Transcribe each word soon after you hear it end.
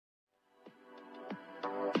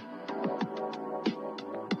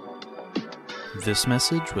This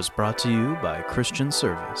message was brought to you by Christian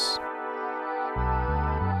Service.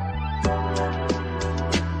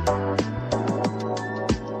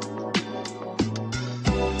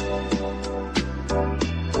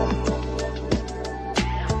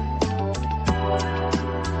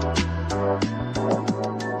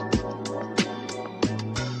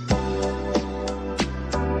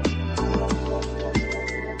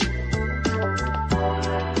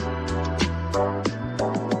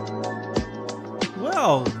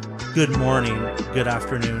 Good morning, good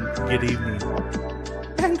afternoon, good evening,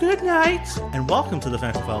 and good night, and welcome to the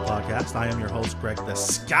Fantasy Football Podcast. I am your host, Greg the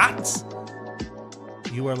Scott.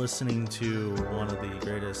 You are listening to one of the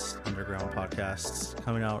greatest underground podcasts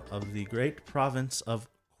coming out of the great province of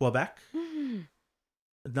Quebec.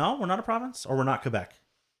 No, we're not a province, or we're not Quebec.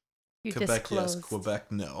 Quebec, yes.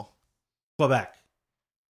 Quebec, no. Quebec.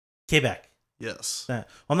 Yes. Well,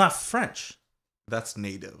 I'm not French. That's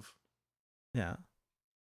native. Yeah.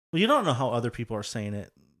 Well, you don't know how other people are saying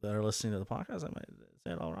it that are listening to the podcast. I might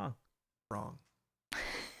say it all wrong. Wrong.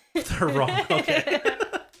 They're wrong. Okay.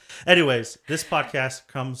 Anyways, this podcast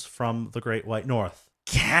comes from the Great White North,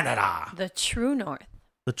 Canada. The true North.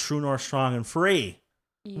 The true North, strong and free.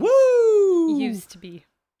 Woo! Used to be.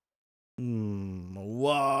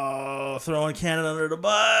 Whoa, throwing Canada under the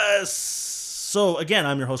bus. So, again,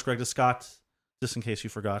 I'm your host, Greg the Scott. Just in case you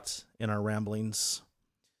forgot in our ramblings.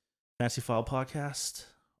 Fantasy File Podcast.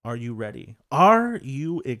 Are you ready? Are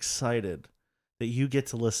you excited that you get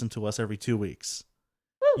to listen to us every 2 weeks?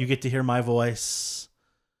 Woo! You get to hear my voice,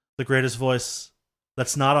 the greatest voice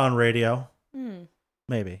that's not on radio.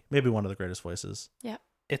 Maybe one of the greatest voices. Yeah.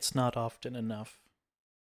 It's not often enough.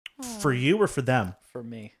 For you or for them? For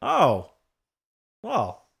me. Oh.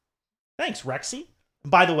 Well, thanks, Rexy.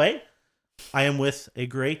 By the way, I am with a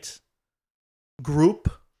great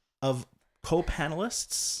group of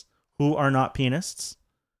co-panelists who are not pianists.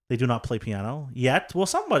 They do not play piano yet. Well,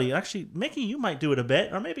 somebody, actually, Mickey, you might do it a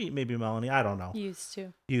bit. Or maybe Melanie. I don't know. Used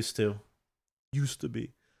to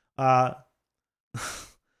be. It's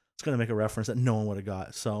going to make a reference that no one would have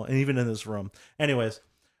got. So, and even in this room. Anyways,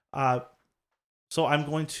 so I'm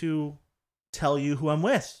going to tell you who I'm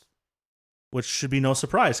with, which should be no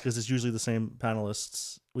surprise because it's usually the same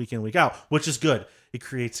panelists week in, week out, which is good. It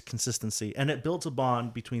creates consistency and it builds a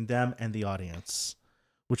bond between them and the audience,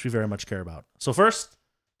 which we very much care about. So first,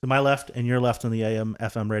 to my left and your left on the AM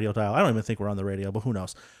FM radio dial. I don't even think we're on the radio, but who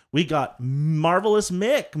knows? We got Marvelous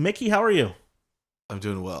Mick. Mickey, how are you? I'm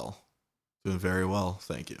doing well. Doing very well.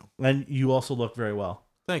 Thank you. And you also look very well.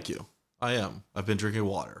 Thank you. I am. I've been drinking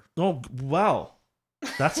water. Oh, wow.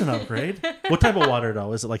 That's an upgrade. What type of water,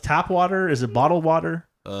 though? Is it like tap water? Is it bottled water?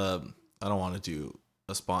 I don't want to do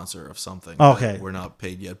a sponsor of something. Okay. We're not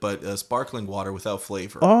paid yet, but sparkling water without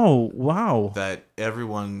flavor. Oh, wow. That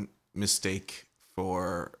everyone mistake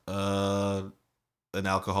for an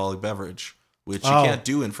alcoholic beverage, which you can't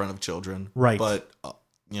do in front of children. Right. But,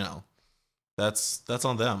 that's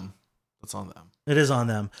on them. That's on them. It is on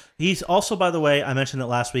them. He's also, by the way, I mentioned it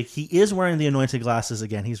last week, he is wearing the anointed glasses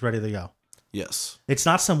again. He's ready to go. Yes. It's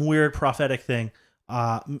not some weird prophetic thing.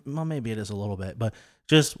 Well, maybe it is a little bit, but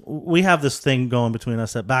just we have this thing going between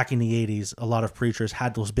us that back in the 80s, a lot of preachers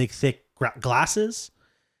had those big, thick glasses.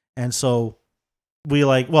 And so we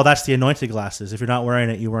that's the anointed glasses. If you're not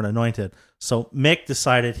wearing it, you weren't anointed. So Mick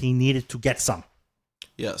decided he needed to get some.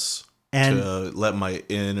 Yes. And to let my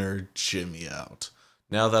inner Jimmy out.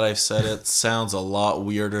 Now that I've said it, sounds a lot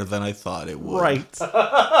weirder than I thought it would. Right.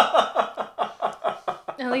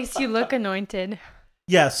 At least you look anointed.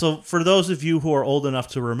 Yeah, so for those of you who are old enough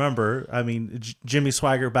to remember, I mean, Jimmy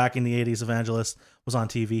Swaggart back in the 80s, evangelist, was on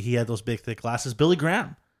TV. He had those big, thick glasses. Billy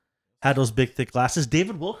Graham had those big, thick glasses.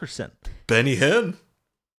 David Wilkerson. Benny Hinn.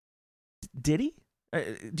 Did he?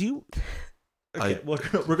 Do you? Okay, we're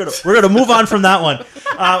gonna move on from that one.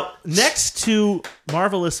 Next to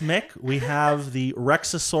Marvelous Mick, we have the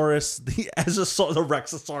Rexosaurus, the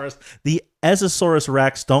Ezosaurus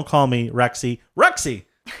Rex. Don't call me Rexy. Rexy.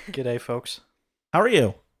 G'day, folks. How are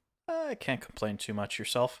you? I can't complain too much.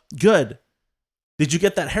 Yourself? Good. Did you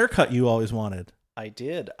get that haircut you always wanted? I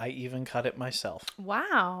did. I even cut it myself.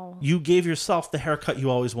 Wow. You gave yourself the haircut you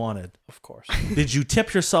always wanted. Of course. Did you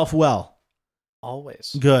tip yourself well?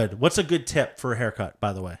 Always. Good. What's a good tip for a haircut,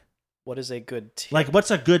 by the way? What is a good tip? Like,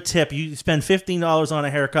 what's a good tip? You spend $15 on a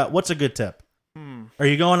haircut. What's a good tip? Are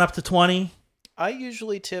you going up to 20? I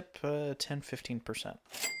usually tip 10-15%.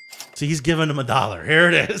 So he's giving him $1. Here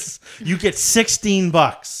it is. You get $16.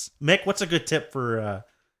 Mick, what's a good tip for a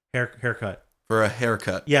haircut? For a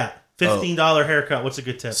haircut? Yeah. $15 haircut. What's a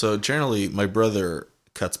good tip? So generally, my brother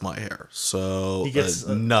cuts my hair, so He gets,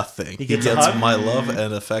 nothing. he He gets a gets hug? my love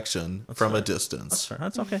and affection from a fair. distance. That's fair.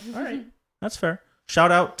 That's okay. All right. That's fair.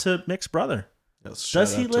 Shout out to Mick's brother. Yes,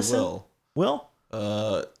 Does shout he out to listen? Will. Will?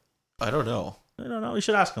 I don't know. I don't know. You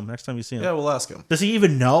should ask him next time you see him. Yeah, we'll ask him. Does he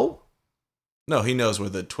even know? No, he knows we're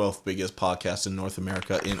the 12th biggest podcast in North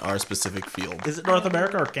America in our specific field. Is it North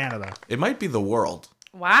America or Canada? It might be the world,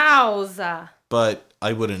 Wowza. but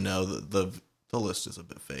I wouldn't know. The list is a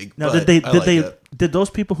bit vague. Now, but did I like it. did those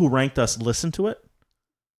people who ranked us listen to it?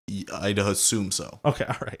 I'd assume so. Okay,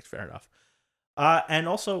 all right, fair enough. And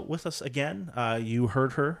also with us again, you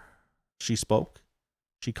heard her. She spoke.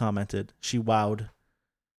 She commented. She wowed.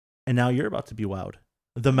 And now you're about to be wowed.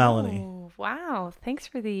 The Melanie. Oh, wow. Thanks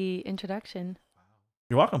for the introduction.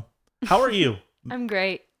 You're welcome. How are you? I'm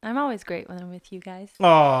great. I'm always great when I'm with you guys.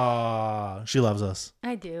 Aw, she loves us.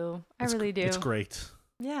 I do. I It's- really do. It's great.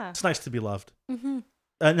 Yeah. It's nice to be loved. Mm-hmm.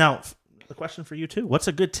 Now, a question for you too. What's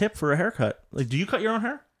a good tip for a haircut? Like, do you cut your own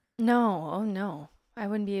hair? No. Oh, no. I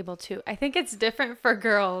wouldn't be able to. I think it's different for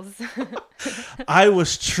girls. I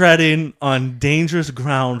was treading on dangerous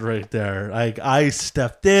ground right there. Like, I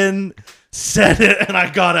stepped in, said it, and I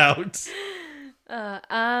got out.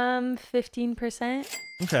 15%.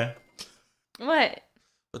 Okay. What?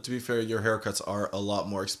 But to be fair, your haircuts are a lot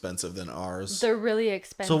more expensive than ours. They're really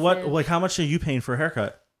expensive. So what? Like, how much are you paying for a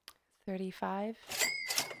haircut? 35.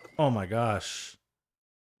 Oh my gosh!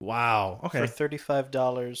 Wow. Okay. For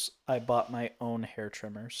 $35, I bought my own hair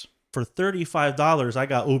trimmers. For $35, I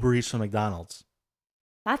got Uber Eats from McDonald's.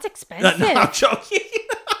 That's expensive. No, I'm joking.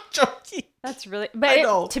 I'm joking. That's really. I But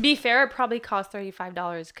know. to be fair, it probably cost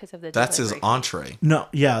 $35 because of the. That's his delivery. entree. No,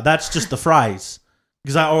 yeah, that's just the fries.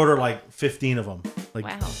 Because I ordered like 15 of them. Like,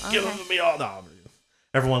 Wow. give them to me all. No,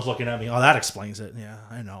 everyone's looking at me. Oh, that explains it. Yeah,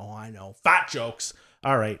 I know. Fat jokes.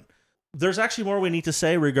 All right. There's actually more we need to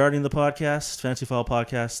say regarding the podcast, Fancy File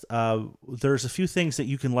Podcast. There's a few things that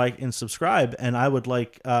you can like and subscribe, and I would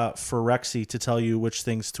like for Rexy to tell you which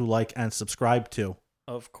things to like and subscribe to.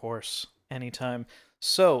 Of course, anytime.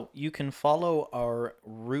 So you can follow our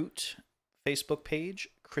Root Facebook page,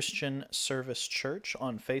 Christian Service Church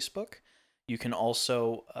on Facebook. You can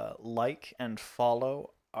also like and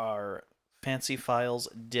follow our Fancy Files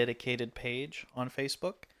dedicated page on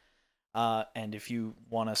Facebook. And if you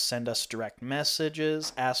want to send us direct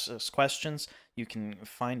messages, ask us questions, you can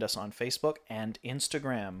find us on Facebook and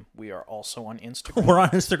Instagram. We are also on Instagram. We're on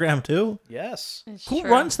Instagram too. Yes. It's Who true.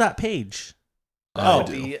 runs that page? I Oh,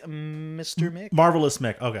 do. The Mr. Mick. Marvelous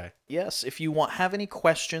Mick. Okay. Yes, if you have any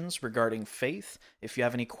questions regarding faith, if you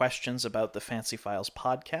have any questions about the Fancy Files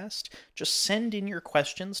podcast, just send in your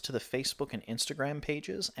questions to the Facebook and Instagram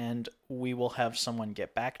pages, and we will have someone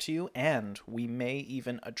get back to you, and we may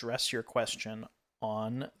even address your question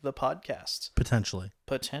on the podcast, Potentially.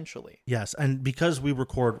 potentially. Yes, and because we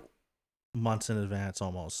record months in advance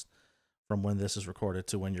almost from when this is recorded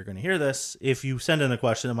to when you're going to hear this, if you send in a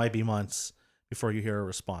question, it might be months before you hear a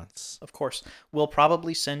response. Of course, we'll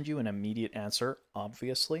probably send you an immediate answer,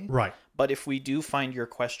 obviously. Right. But if we do find your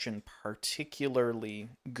question particularly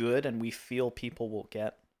good and we feel people will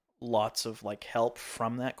get lots of help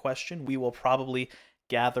from that question, we will probably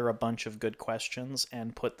gather a bunch of good questions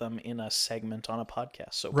and put them in a segment on a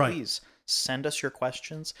podcast. So Right. please send us your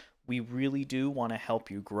questions. We really do want to help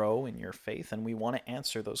you grow in your faith, and we want to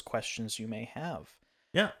answer those questions you may have.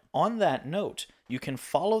 Yeah. On that note, you can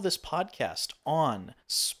follow this podcast on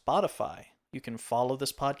Spotify. You can follow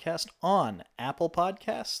this podcast on Apple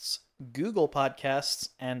Podcasts, Google Podcasts,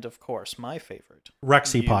 and of course, my favorite,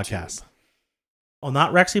 Rexy YouTube. podcast. Oh,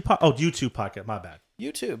 not Rexy Oh, YouTube podcast. My bad.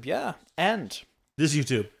 YouTube, yeah. And This is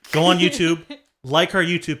YouTube. Go on YouTube, like our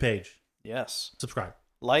YouTube page, yes, subscribe,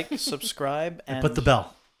 like, subscribe, and put the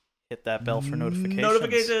bell. hit that bell for notifications.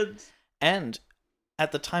 Notifications. And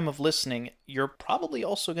at the time of listening, you're probably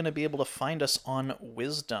also going to be able to find us on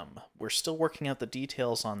Wisdom. We're still working out the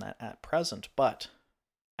details on that at present, but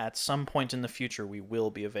at some point in the future, we will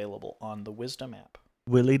be available on the Wisdom app.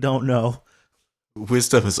 Willie don't know.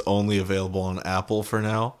 Wisdom is only available on Apple for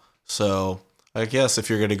now. So I guess if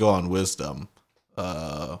you're going to go on Wisdom,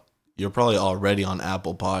 you're probably already on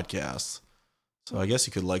Apple Podcasts. So I guess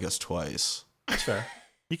you could like us twice. That's fair.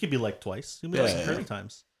 You could be liked twice. You can be Yeah, liked yeah. 30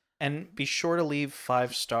 times. And be sure to leave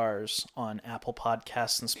 5 stars on Apple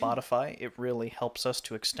Podcasts and Spotify. It really helps us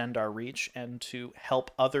to extend our reach and to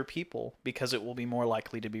help other people because it will be more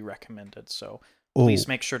likely to be recommended. So please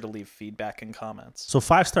make sure to leave feedback and comments. So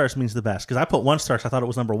 5 stars means the best. Because I put 1 star, so I thought it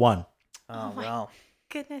was number 1. Oh, my- well.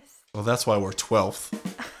 Goodness. Well, that's why we're 12th.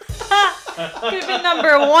 Could have been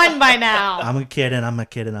number 1 by now. I'm kidding.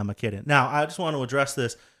 Now, I just want to address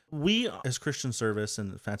this. we as Christian Service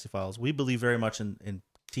and Fancy Files, we believe very much in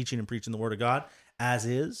teaching and preaching the Word of God as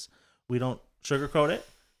is. We don't sugarcoat it,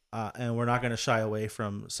 and we're not going to shy away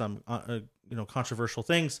from some controversial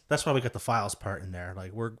things. That's why we got the files part in there.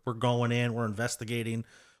 Like we're going in, we're investigating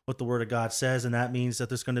what the Word of God says, and that means that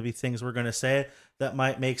there's going to be things we're going to say that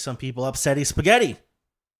might make some people upsetty spaghetti.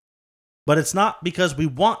 But it's not because we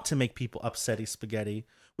want to make people upsetty spaghetti.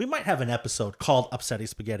 We might have an episode called Upsetty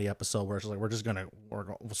Spaghetti episode where it's like we're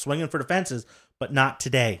swinging for the fences, but not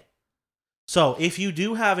today. So if you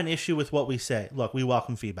do have an issue with what we say, look, we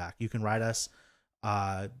welcome feedback. You can write us.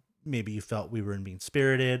 Maybe you felt we were mean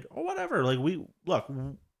spirited or whatever. Like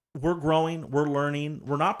we're growing, we're learning,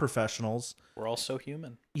 we're not professionals. We're also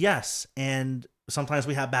human. Yes, and sometimes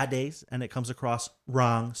we have bad days, and it comes across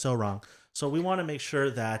wrong, so wrong. So we want to make sure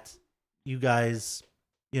that you guys,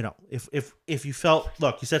 if you felt,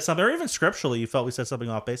 look, you said something, or even scripturally, you felt we said something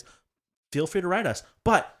off base, feel free to write us.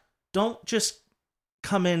 But don't just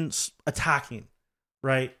come in attacking,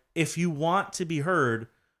 right? If you want to be heard,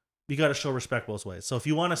 you got to show respect both ways. So if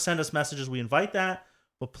you want to send us messages, we invite that.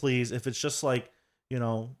 But please, if it's just like,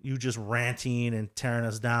 you just ranting and tearing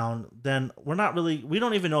us down, then we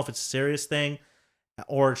don't even know if it's a serious thing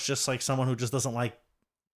or it's just like someone who just doesn't like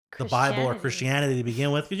the Bible or Christianity to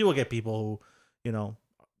begin with. Because you will get people who,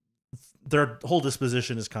 their whole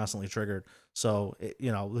disposition is constantly triggered. So,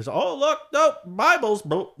 there's, oh, look, no, Bibles,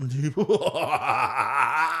 bro.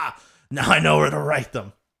 Now I know where to write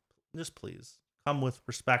them. Just please come with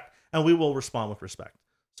respect, and we will respond with respect.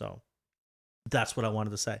 So that's what I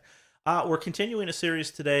wanted to say. We're continuing a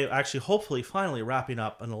series today, actually, hopefully, finally wrapping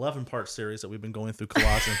up an 11-part series that we've been going through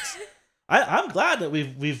Colossians. I'm glad that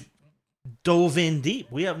we've dove in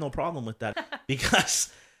deep. We have no problem with that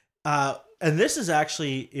because, and this is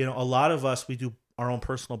actually, a lot of us, we do our own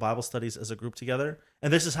personal Bible studies as a group together,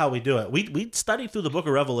 and this is how we do it. We studied through the book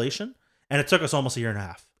of Revelation, and it took us almost a year and a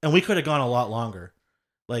half, and we could have gone a lot longer.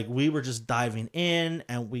 Like, we were just diving in,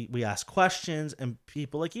 and we asked questions, and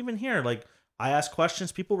people, like, even here, like, I ask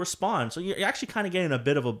questions, people respond. So you're actually kind of getting a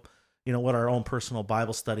bit of a, what our own personal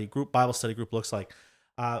Bible study group looks like.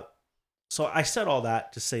 So I said all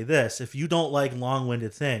that to say this: if you don't like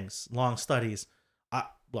long-winded things, long studies,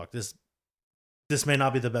 look, this may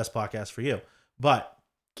not be the best podcast for you, but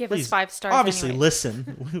give please, us 5 stars. Obviously, anyway.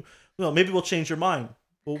 Listen. Well, maybe we'll change your mind.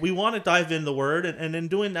 Well, we want to dive in the Word, and in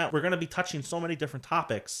doing that, we're going to be touching so many different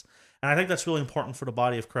topics. And I think that's really important for the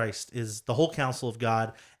body of Christ, is the whole counsel of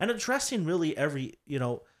God and addressing really every,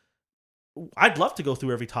 I'd love to go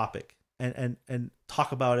through every topic and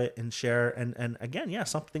talk about it and share. And again, yeah,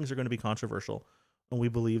 some things are going to be controversial. And we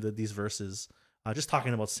believe that these verses, just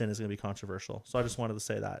talking about sin is going to be controversial. So I just wanted to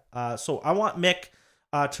say that. So I want Mick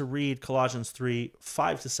to read Colossians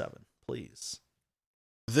 3:5-7, please.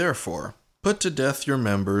 Therefore, put to death your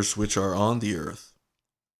members which are on the earth: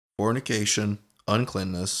 fornication,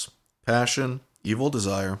 uncleanness, passion, evil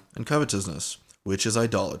desire, and covetousness, which is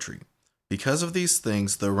idolatry. Because of these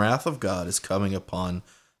things, the wrath of God is coming upon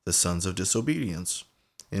the sons of disobedience,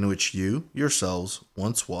 in which you yourselves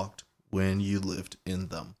once walked when you lived in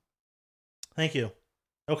them. Thank you.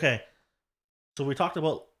 Okay. So we talked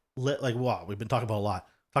about, we've been talking about a lot.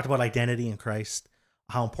 Talked about identity in Christ,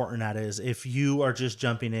 how important that is. If you are just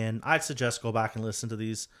jumping in, I'd suggest go back and listen to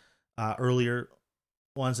these earlier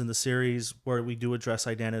ones in the series where we do address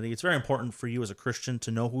identity. It's very important for you as a Christian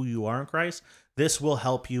to know who you are in Christ. This will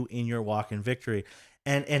help you in your walk in victory.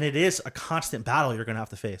 And it is a constant battle you're going to have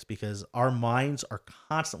to face, because our minds are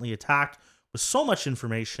constantly attacked with so much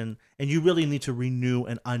information, and you really need to renew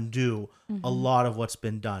and undo a lot of what's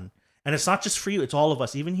been done. And it's not just for you, it's all of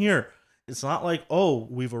us. Even here, it's not like, oh,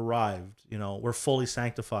 we've arrived, we're fully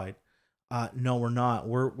sanctified. No, we're not.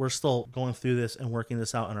 We're still going through this and working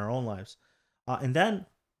this out in our own lives. And then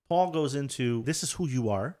Paul goes into, this is who you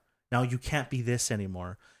are. Now you can't be this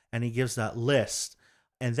anymore. And he gives that list.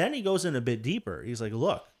 And then he goes in a bit deeper. He's like,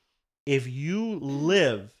 look, if you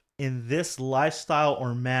live in this lifestyle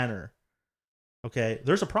or manner, okay,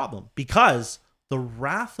 there's a problem, because the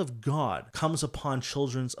wrath of God comes upon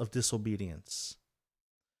children of disobedience.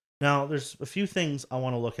 Now, there's a few things I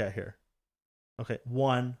want to look at here. Okay,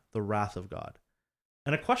 1, the wrath of God.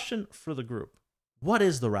 And a question for the group. What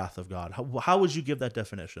is the wrath of God? How would you give that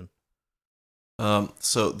definition?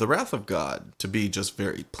 So the wrath of God, to be just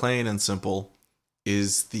very plain and simple,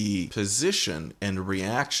 is the position and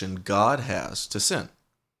reaction God has to sin.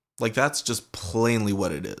 Like, that's just plainly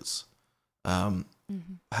what it is.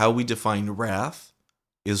 How we define wrath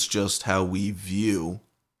is just how we view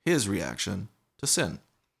his reaction to sin.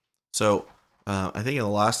 So I think in the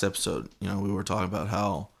last episode, we were talking about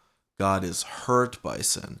how God is hurt by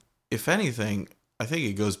sin. If anything, I think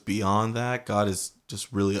it goes beyond that. God is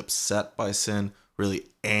just really upset by sin, really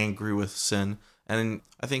angry with sin. And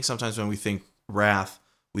I think sometimes when we think wrath,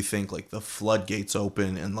 we think like the floodgates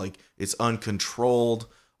open and like it's uncontrolled,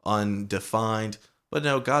 undefined. But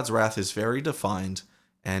no, God's wrath is very defined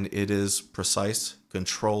and it is precise,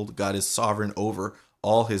 controlled. God is sovereign over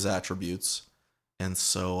all his attributes. And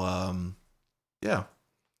so, yeah.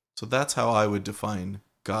 So that's how I would define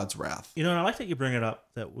God's wrath. And I like that you bring it up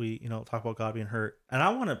that we, talk about God being hurt. And I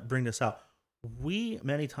want to bring this out. We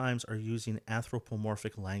many times are using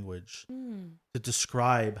anthropomorphic language to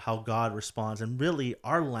describe how God responds. And really,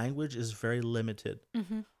 our language is very limited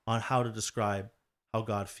on how to describe how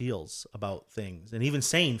God feels about things. And even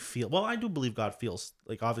saying feel, well, I do believe God feels.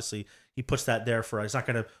 Like, obviously, he puts that there for us. He's not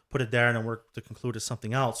going to put it there and then work to conclude as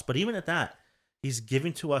something else. But even at that, he's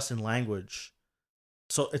giving to us in language.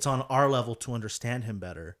 So it's on our level to understand him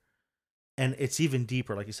better. And it's even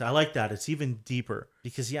deeper. Like you said, I like that. It's even deeper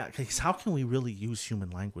because how can we really use human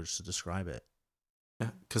language to describe it? Yeah,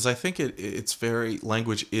 because I think it's very,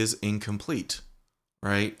 language is incomplete,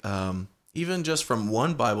 right? Even just from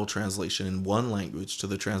one Bible translation in one language to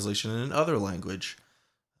the translation in another language,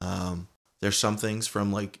 there's some things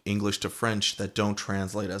from like English to French that don't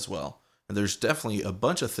translate as well. And there's definitely a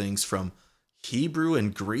bunch of things from Hebrew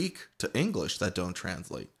and Greek to English that don't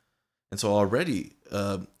translate. And so already,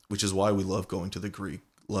 which is why we love going to the Greek,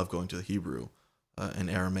 love going to the Hebrew and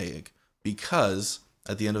Aramaic, because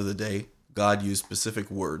at the end of the day, God used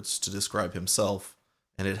specific words to describe himself,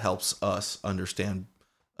 and it helps us understand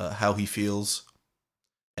how he feels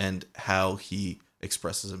and how he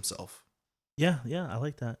expresses himself. Yeah, I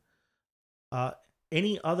like that.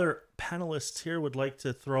 Any other panelists here would like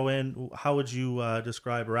to throw in, how would you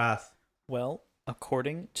describe wrath? Well,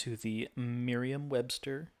 according to the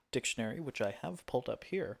Merriam-Webster dictionary, which I have pulled up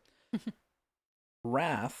here,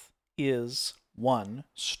 wrath is 1,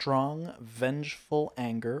 strong, vengeful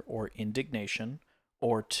anger or indignation,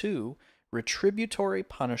 or 2, retributory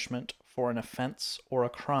punishment for an offense or a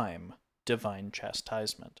crime, divine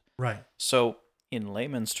chastisement. Right. So, in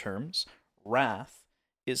layman's terms, wrath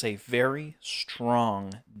is a very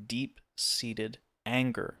strong, deep-seated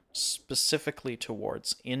anger, specifically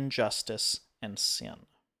towards injustice and sin.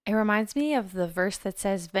 It reminds me of the verse that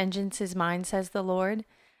says, "Vengeance is mine, says the Lord."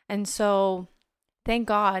 And so, thank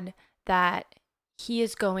God that he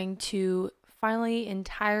is going to finally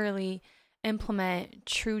entirely implement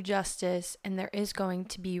true justice, and there is going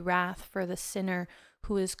to be wrath for the sinner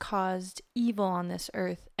who has caused evil on this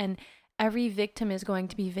earth, and every victim is going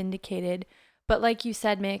to be vindicated. But like you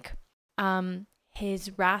said, Mick,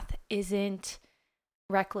 his wrath isn't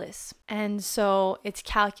reckless, and so it's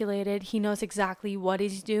calculated. He knows exactly what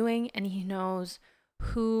he's doing, and he knows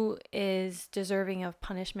who is deserving of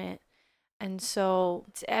punishment, and so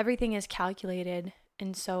everything is calculated.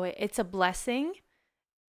 And so it's a blessing.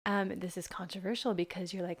 This is controversial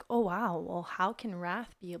because you're like, oh wow, well, how can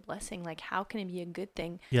wrath be a blessing? Like, how can it be a good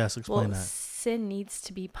thing? Yes, explain Well, that. sin needs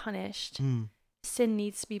to be punished. Sin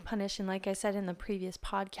needs to be punished. And like I said in the previous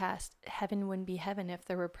podcast, heaven wouldn't be heaven if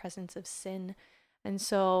there were presence of sin. And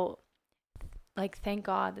so, like, thank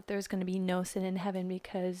God that there's going to be no sin in heaven,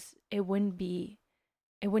 because it wouldn't be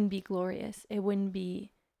glorious. It wouldn't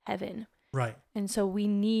be heaven. Right. And so we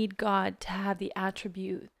need God to have the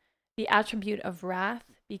attribute of wrath,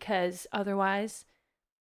 because otherwise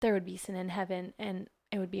there would be sin in heaven and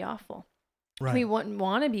it would be awful. Right. We wouldn't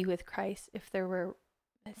want to be with Christ if there were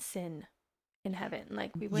sin in heaven.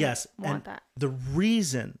 Like, we wouldn't want that. The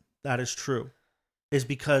reason that is true is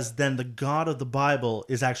because then the God of the Bible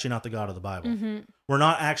is actually not the God of the Bible. We're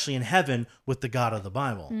not actually in heaven with the God of the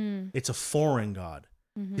Bible. It's a foreign God.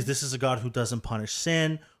 Because this is a God who doesn't punish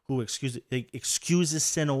sin, who excuses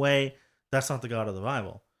sin away. That's not the God of the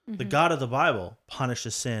Bible. The God of the Bible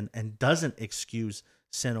punishes sin and doesn't excuse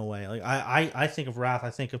sin away. Like, I think of wrath, I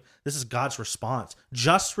think of, this is God's response,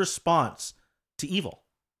 just response to evil.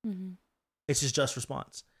 It's his just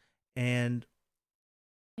response. And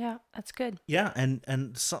yeah, that's good. yeah,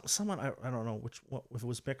 and someone, I don't know if it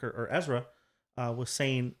was Mick or Ezra, was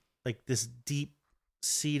saying like this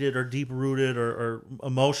deep-seated or deep-rooted or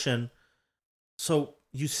emotion. So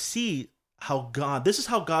you see how this is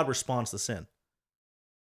how God responds to sin.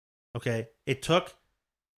 Okay? It took,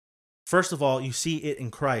 first of all, you see it in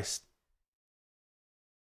Christ.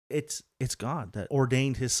 It's God that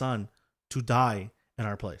ordained his son to die in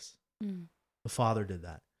our place. The Father did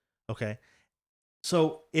that. Okay?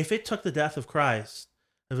 So if it took the death of Christ,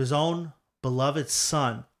 of his own beloved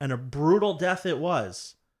son, and a brutal death it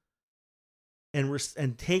was,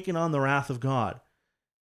 and taking on the wrath of God,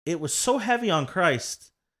 it was so heavy on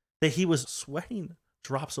Christ that he was sweating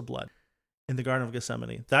drops of blood. in the Garden of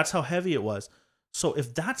Gethsemane. That's how heavy it was. So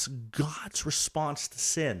if that's God's response to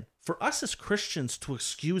sin, for us as Christians to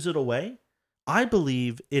excuse it away, I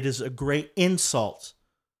believe it is a great insult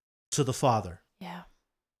to the Father. Yeah.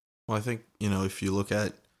 Well, I think, if you look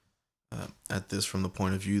at this from the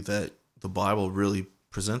point of view that the Bible really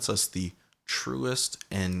presents us the truest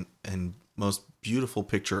and most beautiful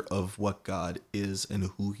picture of what God is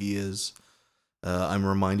and who he is. I'm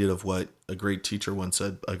reminded of what a great teacher once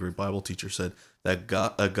said, a great Bible teacher said, that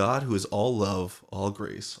a God who is all love, all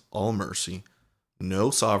grace, all mercy, no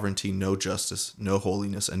sovereignty, no justice, no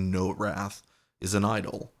holiness, and no wrath is an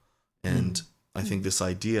idol. And I think this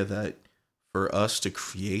idea that for us to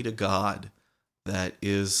create a God that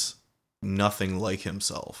is nothing like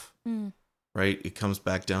himself, right? It comes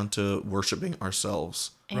back down to worshiping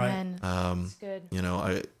ourselves. Amen. Right. That's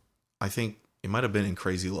good. I think it might have been in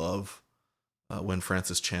Crazy Love when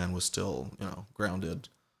Francis Chan was still, grounded.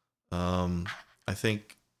 I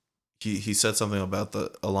think he said something about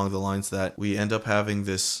along the lines that we end up having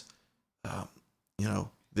this,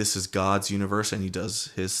 this is God's universe, and he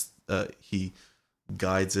does he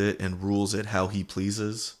guides it and rules it how he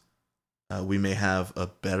pleases. We may have a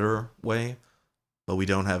better way, but we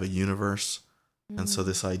don't have a universe. And so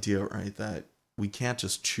this idea, right, that we can't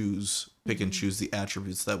just pick and choose the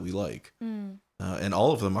attributes that we like. And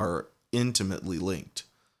all of them are intimately linked.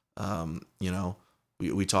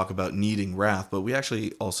 We talk about needing wrath, but we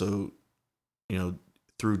actually also,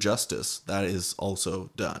 through justice, that is also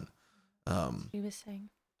done. He was saying.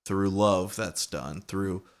 Through love, that's done.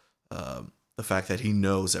 Through the fact that he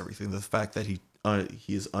knows everything, the fact that he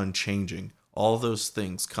is unchanging. All those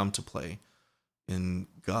things come to play in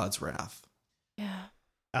God's wrath. Yeah.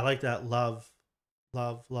 I like that love.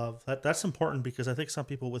 That's important, because I think some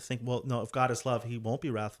people would think, well, no, if God is love, he won't be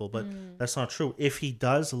wrathful, but that's not true. If he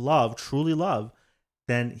does love, truly love,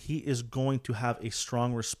 then he is going to have a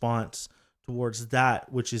strong response towards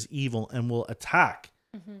that which is evil and will attack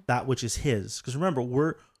that which is his. Because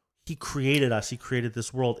remember, he created us. He created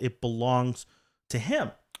this world. It belongs to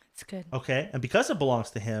him. It's good. Okay? And because it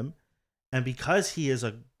belongs to him, and because he's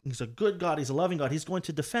a good God, he's a loving God, he's going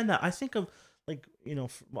to defend that. I think of,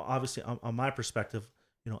 obviously on my perspective,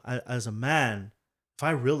 as a man, if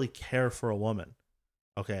I really care for a woman,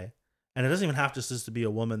 okay, and it doesn't even have just to be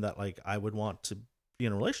a woman that like I would want to be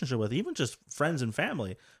in a relationship with, even just friends and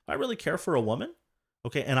family, if I really care for a woman,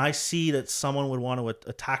 okay, and I see that someone would want to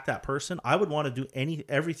attack that person, I would want to do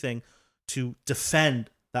everything to defend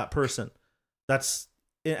that person.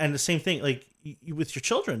 And the same thing, like with your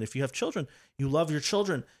children, if you have children, you love your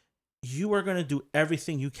children, you are going to do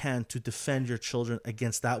everything you can to defend your children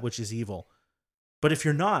against that which is evil. But if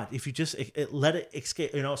you're not, if you just let it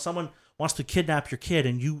escape, someone wants to kidnap your kid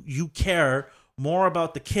and you care more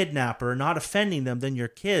about the kidnapper not offending them than your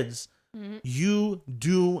kids, you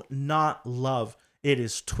do not love. It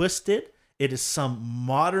is twisted. It is some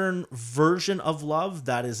modern version of love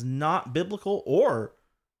that is not biblical or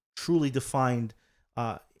truly defined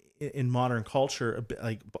in modern culture,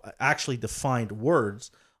 like actually defined words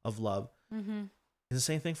of love. It's the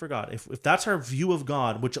same thing for God. If that's our view of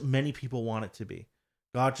God, which many people want it to be,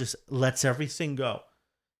 God just lets everything go.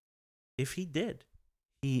 If he did,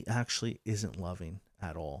 he actually isn't loving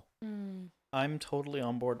at all. I'm totally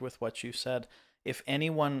on board with what you said. If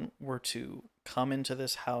anyone were to come into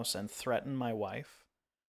this house and threaten my wife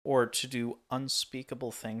or to do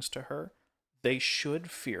unspeakable things to her, they should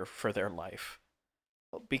fear for their life.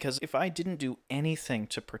 Because if I didn't do anything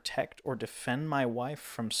to protect or defend my wife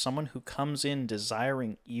from someone who comes in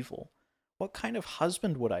desiring evil, what kind of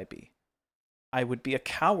husband would I be? I would be a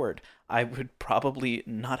coward. I would probably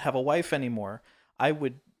not have a wife anymore. I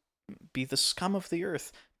would be the scum of the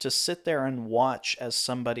earth to sit there and watch as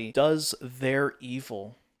somebody does their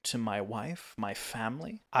evil to my wife, my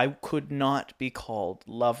family. I could not be called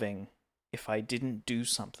loving if I didn't do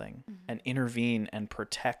something and intervene and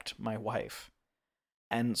protect my wife.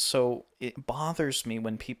 And so it bothers me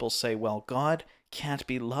when people say, well, God can't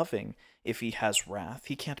be loving if he has wrath.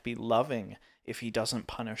 He can't be loving if he doesn't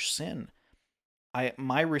punish sin.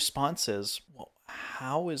 My response is, well,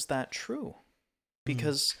 how is that true?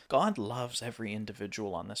 Because God loves every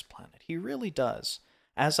individual on this planet. He really does.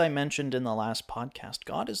 As I mentioned in the last podcast,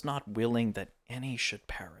 God is not willing that any should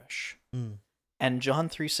perish. And John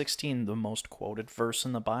 3:16, the most quoted verse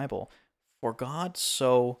in the Bible, for God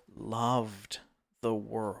so loved the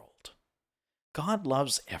world. God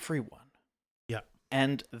loves everyone. Yeah.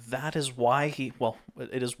 And that is why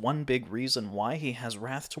it is one big reason why he has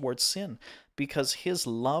wrath towards sin, because his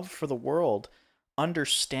love for the world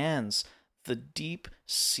understands the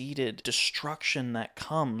deep-seated destruction that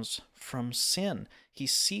comes from sin. He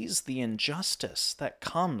sees the injustice that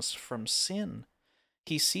comes from sin.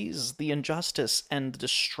 He sees the injustice and the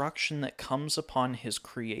destruction that comes upon his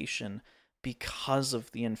creation because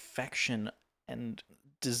of the infection and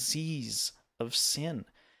disease of sin.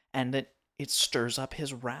 And it stirs up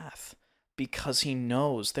his wrath because he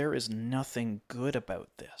knows there is nothing good about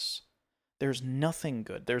this. There's nothing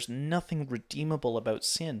good. There's nothing redeemable about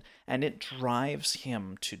sin. And it drives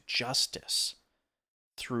him to justice.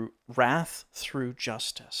 Through wrath, through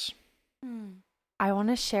justice. I want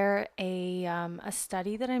to share a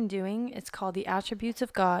study that I'm doing. It's called The Attributes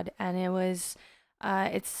of God, and it was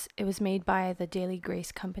made by the Daily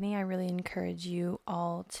Grace Company. I really encourage you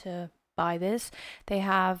all to buy this. They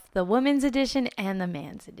have the women's edition and the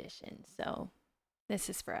man's edition, so this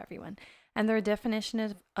is for everyone. And their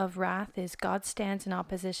definition of wrath is: God stands in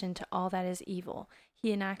opposition to all that is evil.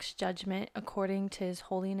 He enacts judgment according to his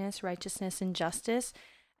holiness, righteousness, and justice.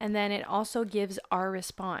 And then it also gives our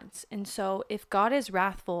response. And so if God is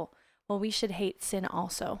wrathful, well, we should hate sin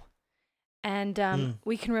also. And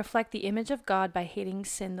we can reflect the image of God by hating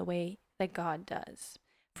sin the way that God does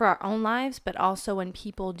for our own lives, but also when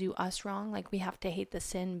people do us wrong, like we have to hate the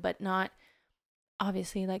sin, but not,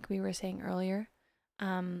 obviously, like we were saying earlier,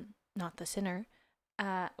 not the sinner.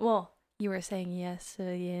 Well, you were saying yes,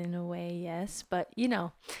 in a way, yes, but you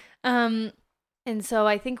know. And so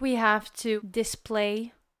I think we have to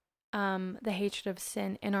display the hatred of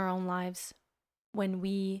sin in our own lives when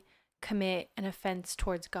we commit an offense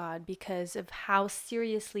towards God, because of how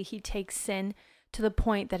seriously he takes sin to the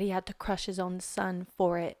point that he had to crush his own son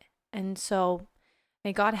for it. And so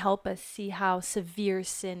may God help us see how severe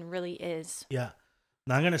sin really is. Yeah.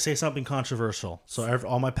 Now I'm going to say something controversial. So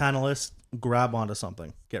all my panelists, grab onto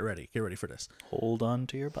something. Get ready. Get ready for this. Hold on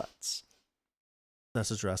to your butts. That's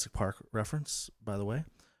a Jurassic Park reference, by the way.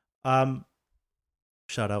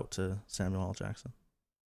 Shout out to Samuel L. Jackson.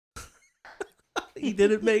 He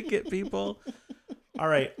didn't make it, people. All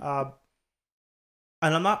right. And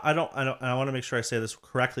I want to make sure I say this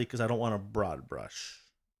correctly because I don't want to broad brush.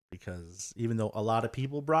 Because even though a lot of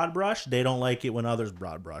people broad brush, they don't like it when others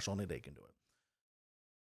broad brush. Only they can do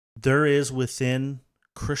it. There is within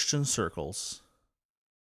Christian circles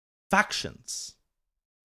factions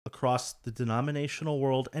across the denominational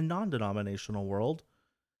world and non-denominational world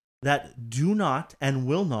that do not and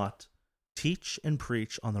will not teach and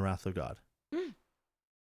preach on the wrath of God.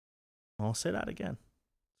 I'll say that again.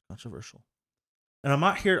 It's controversial. And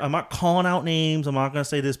I'm not calling out names. I'm not going to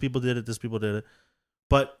say this people did it.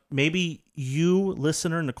 But maybe you,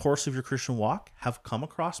 listener, in the course of your Christian walk, have come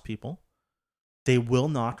across people, they will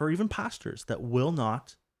not, or even pastors, that will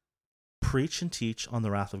not preach and teach on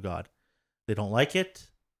the wrath of God. They don't like it.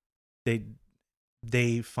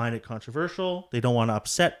 They find it controversial. They don't want to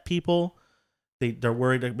upset people. They're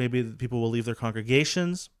worried that maybe people will leave their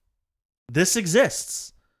congregations. This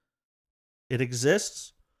exists. It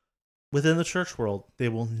exists within the church world. They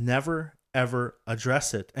will never, ever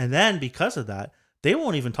address it. And then because of that, they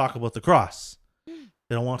won't even talk about the cross. They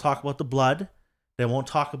don't want to talk about the blood. They won't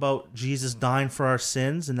talk about Jesus dying for our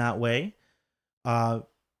sins in that way. I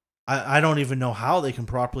don't even know how they can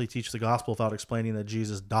properly teach the gospel without explaining that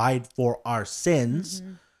Jesus died for our sins.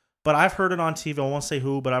 Mm-hmm. But I've heard it on TV. I won't say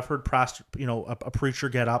who, but I've heard a preacher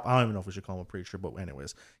get up. I don't even know if we should call him a preacher, but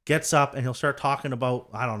anyways, gets up and he'll start talking about,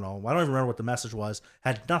 I don't know. I don't even remember what the message was.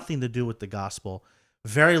 Had nothing to do with the gospel.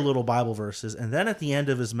 Very little Bible verses. And then at the end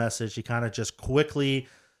of his message, he kind of just quickly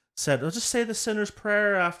said, just say the sinner's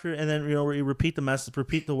prayer after. And then, you repeat the message,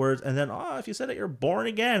 repeat the words. And then, if you said it, you're born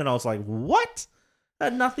again. And I was like, what?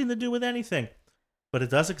 That had nothing to do with anything. But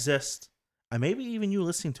it does exist. And maybe even you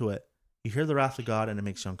listening to it, you hear the wrath of God and it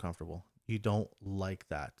makes you uncomfortable. You don't like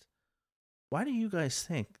that. Why do you guys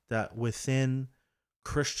think that within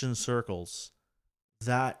Christian circles,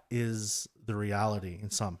 that is the reality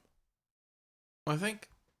in some? I think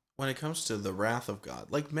when it comes to the wrath of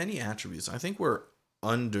God, like many attributes, I think we're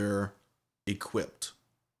under-equipped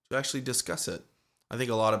to actually discuss it. I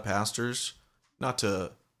think a lot of pastors, not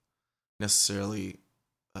to necessarily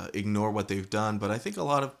ignore what they've done, but I think a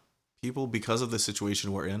lot of people, because of the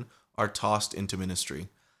situation we're in, are tossed into ministry.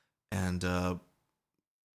 And,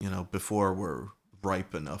 before we're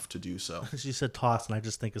ripe enough to do so. She said tossed, and I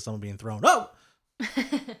just think of someone being thrown. Oh!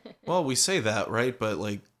 Well, we say that, right? But,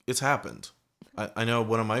 it's happened. I know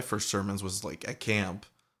one of my first sermons was, at camp,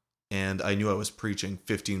 and I knew I was preaching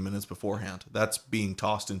 15 minutes beforehand. That's being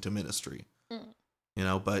tossed into ministry.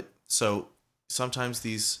 But so sometimes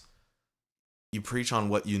you preach on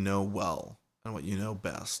what you know well and what you know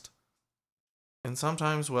best. And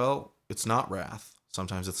sometimes, it's not wrath.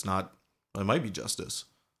 Sometimes it's not, it might be justice.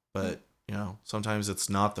 But, You know, sometimes it's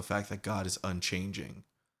not the fact that God is unchanging.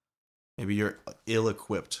 Maybe you're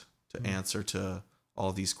ill-equipped to answer to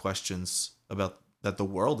all these questions about that the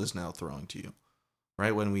world is now throwing to you,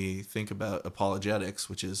 right? When we think about apologetics,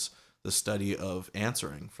 which is the study of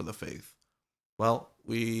answering for the faith, well,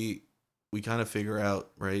 we kind of figure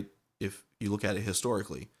out, right? If you look at it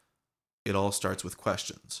historically, it all starts with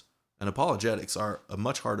questions. And apologetics are a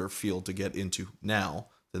much harder field to get into now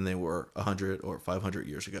than they were 100 or 500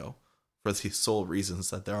 years ago, for the sole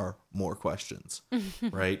reasons that there are more questions,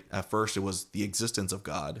 right? At first, it was the existence of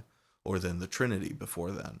God, or then the Trinity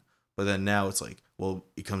before then. But then now it's like, well,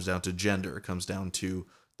 it comes down to gender. It comes down to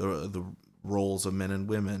the roles of men and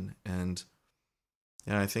women. And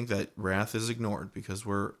I think that wrath is ignored because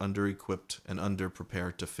we're under-equipped and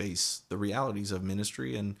under-prepared to face the realities of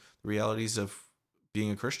ministry and the realities of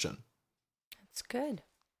being a Christian. That's good.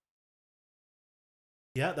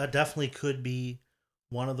 Yeah, that definitely could be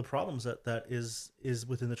one of the problems that is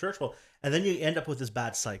within the church world. And then you end up with this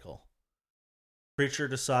bad cycle. Preacher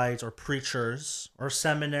decides, or preachers, or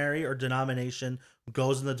seminary, or denomination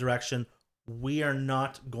goes in the direction, we are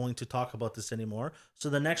not going to talk about this anymore. So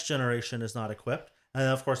the next generation is not equipped. And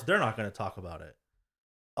then, of course, they're not going to talk about it.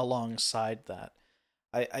 Alongside that,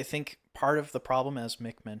 I think part of the problem, as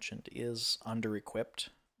Mick mentioned, is under-equipped.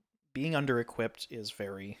 Being under-equipped is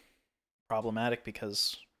very problematic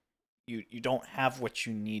because you don't have what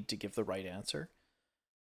you need to give the right answer.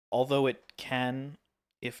 Although it can,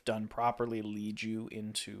 if done properly, lead you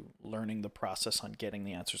into learning the process on getting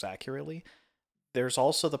the answers accurately. There's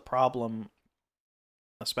also the problem,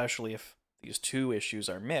 especially if these two issues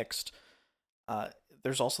are mixed,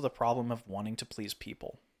 there's also the problem of wanting to please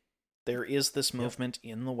people. There is this movement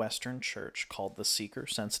in the Western Church called the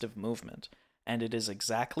seeker-sensitive movement, and it is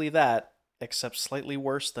exactly that, except slightly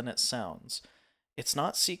worse than it sounds. It's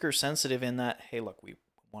not seeker-sensitive in that, hey, look, we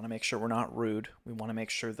want to make sure we're not rude. We want to make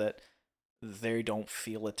sure that they don't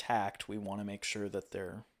feel attacked. We want to make sure that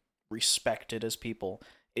they're respected as people.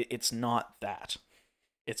 It's not that.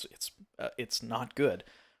 It's not good.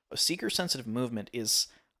 A seeker-sensitive movement is,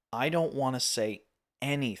 I don't want to say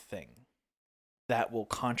anything that will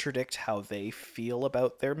contradict how they feel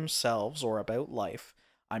about themselves or about life.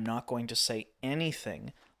 I'm not going to say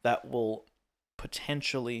anything that will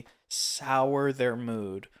potentially sour their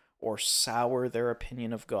mood or sour their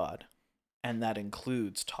opinion of God. And that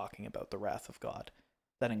includes talking about the wrath of God.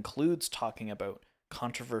 That includes talking about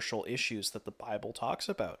controversial issues that the Bible talks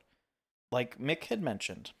about. Like Mick had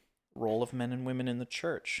mentioned, role of men and women in the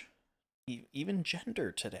church, even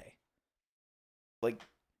gender today. Like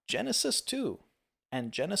Genesis 2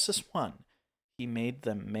 and Genesis 1, he made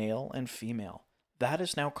them male and female. That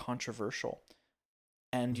is now controversial.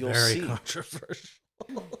 And you'll see. Very controversial.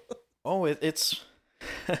 Oh, it's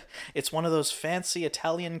it's one of those fancy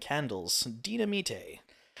Italian candles, dinamite.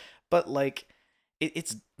 But like,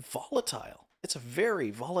 it's volatile. It's a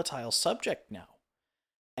very volatile subject now.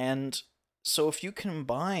 And so if you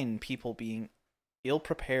combine people being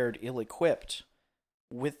ill-prepared, ill-equipped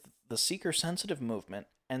with the seeker-sensitive movement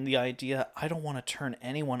and the idea, I don't want to turn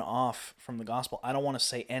anyone off from the gospel. I don't want to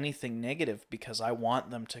say anything negative because I want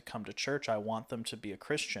them to come to church. I want them to be a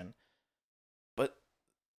Christian. But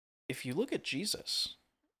if you look at Jesus,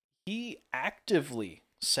 he actively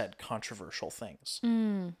said controversial things.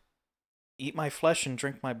 Eat my flesh and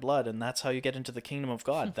drink my blood, and that's how you get into the kingdom of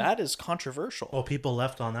God. That is controversial. Oh, people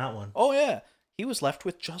left on that one. Oh, yeah. He was left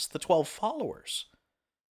with just the 12 followers.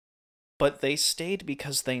 But they stayed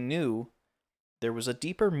because they knew there was a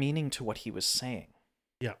deeper meaning to what he was saying.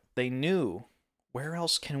 Yeah. They knew, where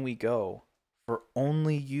else can we go? For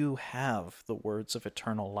only you have the words of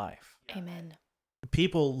eternal life. Amen.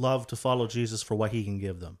 People love to follow Jesus for what he can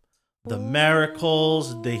give them. The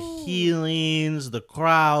miracles, the healings, the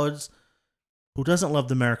crowds. Who doesn't love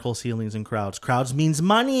the miracles, healings, and crowds? Crowds means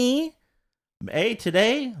money. Hey,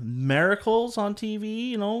 today, miracles on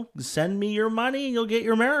TV, send me your money and you'll get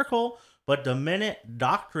your miracle. But the minute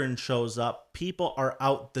doctrine shows up, people are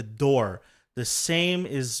out the door. The same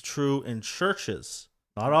is true in churches.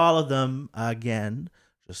 Not all of them, again,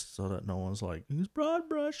 just so that no one's like, he's broad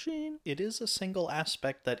brushing. It is a single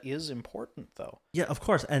aspect that is important, though. Yeah, of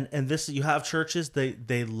course. And this, you have churches,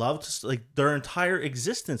 they love to, like, their entire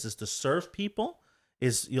existence is to serve people.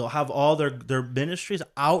 You'll have all their ministries,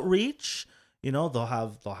 outreach. They'll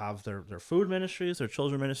have their food ministries, their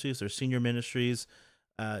children ministries, their senior ministries,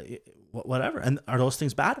 whatever. And are those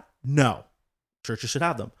things bad? No. Churches should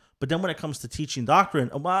have them. But then when it comes to teaching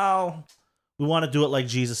doctrine, well, we want to do it like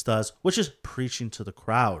Jesus does, which is preaching to the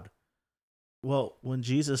crowd. Well, when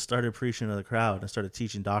Jesus started preaching to the crowd and started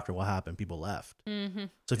teaching doctrine, what happened? People left. Mm-hmm.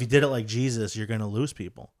 So if you did it like Jesus, you're going to lose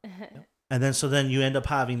people. And then so then you end up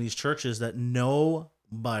having these churches that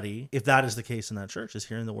nobody, if that is the case in that church, is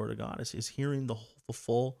hearing the word of God, is hearing the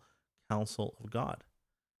full counsel of God.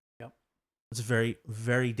 Yep. It's very,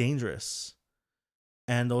 very dangerous.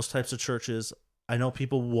 And those types of churches, I know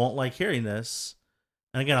people won't like hearing this.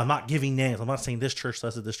 And again, I'm not giving names. I'm not saying this church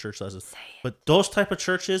does it, this church does it. But those type of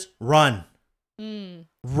churches, run.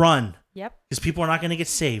 Run. Yep. Because people are not going to get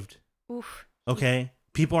saved. Oof. Okay?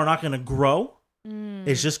 People are not going to grow. Mm.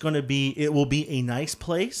 It's just going to be, it will be a nice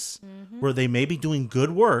place Mhm. where they may be doing good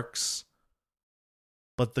works,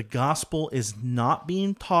 but the gospel is not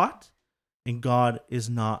being taught and God is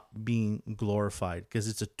not being glorified, because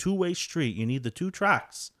it's a two-way street. You need the two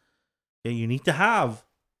tracks. Okay? You need to have,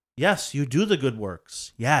 yes, you do the good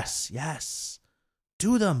works. Yes, yes.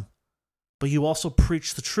 Do them. But you also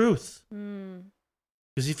preach the truth. Mm.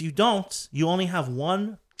 Because if you don't, you only have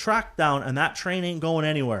one track down and that train ain't going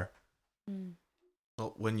anywhere. Mm.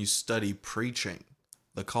 Well, when you study preaching,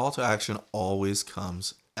 the call to action always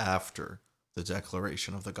comes after the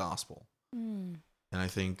declaration of the gospel. Mm. And I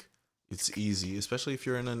think it's easy, especially if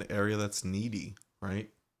you're in an area that's needy, right?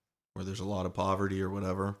 Where there's a lot of poverty or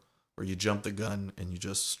whatever, where you jump the gun and you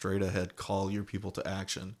just straight ahead call your people to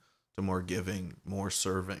action, to more giving, more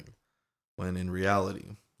serving. When in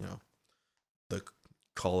reality, the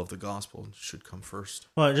call of the gospel should come first.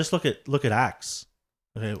 Well, just look at Acts.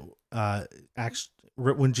 Okay, Acts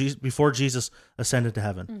when before Jesus ascended to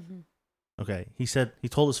heaven. Mhm. Okay, he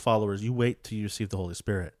told his followers, "You wait till you receive the Holy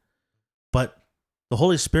Spirit." But the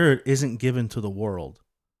Holy Spirit isn't given to the world.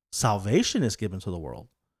 Salvation is given to the world,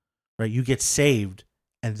 right? You get saved,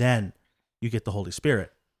 and then you get the Holy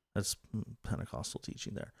Spirit. That's Pentecostal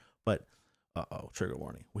teaching there. But trigger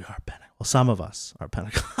warning: we are Pentecostal. Well, some of us are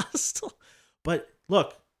Pentecostal. But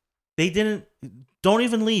look, don't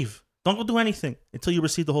even leave. Don't go do anything until you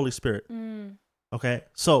receive the Holy Spirit. Mm. Okay?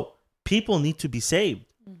 So people need to be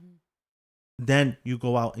saved. Mhm. Then you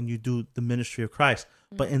go out and you do the ministry of Christ.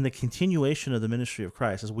 But Mm. in the continuation of the ministry of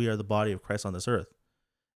Christ, as we are the body of Christ on this earth,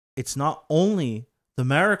 it's not only the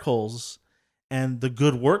miracles and the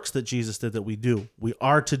good works that Jesus did that we do. We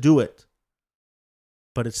are to do it.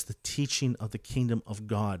 But it's the teaching of the kingdom of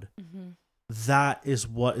God. Mhm. That is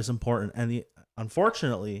what is important. And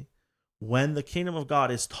unfortunately, when the kingdom of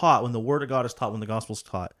God is taught, when the word of God is taught, when the gospel is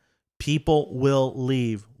taught, people will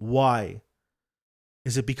leave. Why?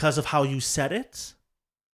 Is it because of how you said it?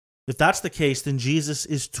 If that's the case, then Jesus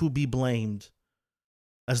is to be blamed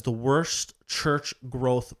as the worst church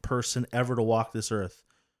growth person ever to walk this earth.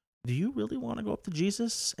 Do you really want to go up to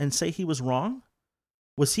Jesus and say he was wrong?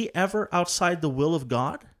 Was he ever outside the will of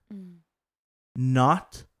God? Mm.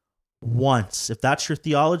 Not once. If that's your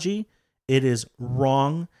theology, it is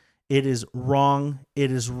wrong. It is wrong.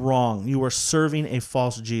 It is wrong. You are serving a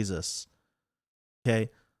false Jesus. Okay?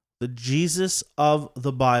 The Jesus of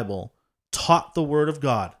the Bible taught the word of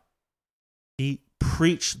God. He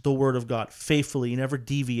preached the word of God faithfully. He never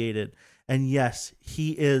deviated. And yes,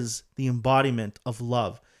 he is the embodiment of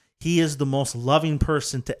love. He is the most loving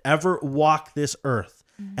person to ever walk this earth.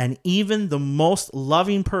 And even the most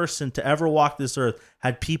loving person to ever walk this earth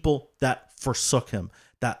had people that forsook him,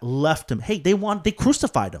 that left him. Hey, they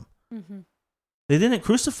crucified him. Mm-hmm. They didn't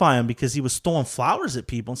crucify him because he was throwing flowers at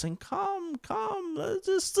people and saying, come,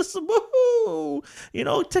 just woohoo,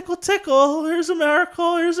 tickle, tickle, here's a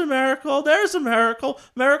miracle, there's a miracle,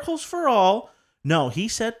 miracles for all. No, he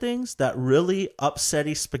said things that really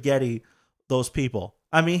upsetty spaghetti those people.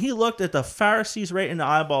 I mean, he looked at the Pharisees right in the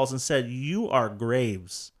eyeballs and said, you are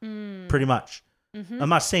graves, pretty much. Mm-hmm. I'm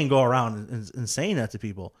not saying go around and saying that to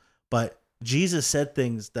people, but Jesus said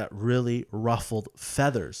things that really ruffled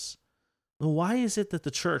feathers. Why is it that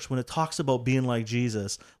the church, when it talks about being like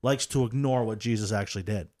Jesus, likes to ignore what Jesus actually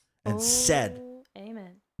did and said?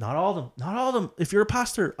 Amen. Not all of them. If you're a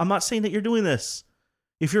pastor, I'm not saying that you're doing this.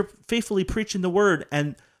 If you're faithfully preaching the word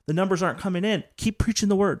and the numbers aren't coming in, keep preaching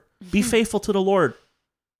the word. Be faithful to the Lord.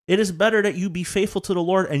 It is better that you be faithful to the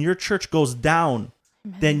Lord and your church goes down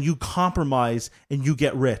than you compromise and you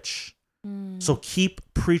get rich. So keep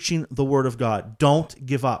preaching the word of God. Don't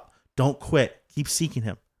give up. Don't quit. Keep seeking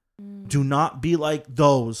him. Do not be like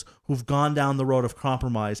those who've gone down the road of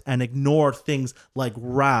compromise and ignore things like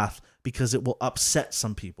wrath because it will upset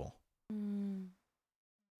some people.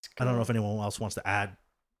 I don't know if anyone else wants to add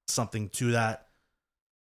something to that.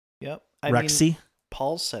 Yep. Rexy?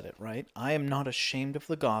 Paul said it, right? I am not ashamed of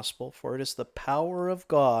the gospel, for it is the power of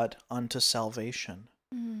God unto salvation.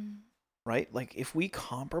 Right? Like, if we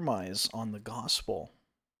compromise on the gospel,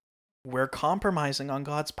 we're compromising on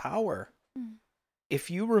God's power. If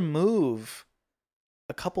you remove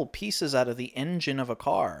a couple pieces out of the engine of a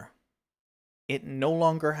car, it no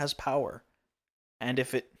longer has power. And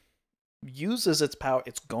if it uses its power,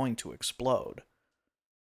 it's going to explode.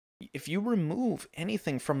 If you remove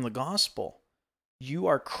anything from the gospel, you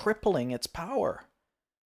are crippling its power.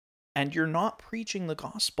 And you're not preaching the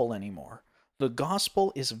gospel anymore. The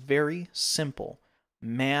gospel is very simple.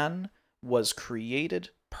 Man was created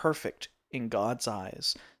perfect in God's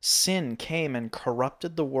eyes. Sin came and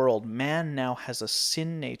corrupted the world. Man now has a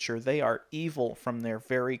sin nature. They are evil from their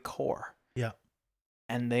very core. Yeah.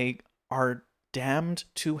 And they are damned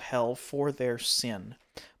to hell for their sin.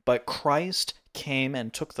 But Christ came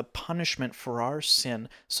and took the punishment for our sin,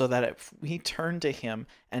 so that if we turn to him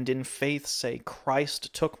and in faith say,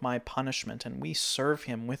 Christ took my punishment, and we serve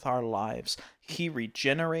him with our lives, he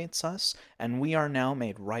regenerates us, and we are now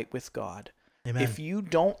made right with God. Amen. If you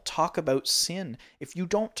don't talk about sin, if you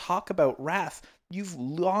don't talk about wrath, you've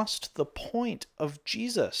lost the point of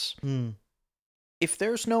Jesus. If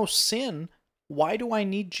there's no sin, why do I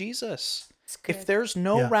need Jesus? If there's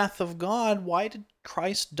no wrath of God, why did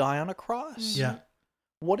Christ die on a cross? Yeah.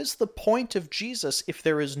 What is the point of Jesus if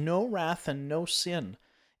there is no wrath and no sin?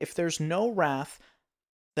 If there's no wrath,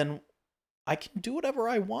 then I can do whatever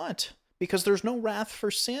I want because there's no wrath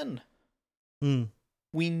for sin.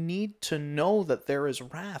 We need to know that there is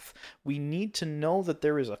wrath. We need to know that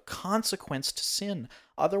there is a consequence to sin.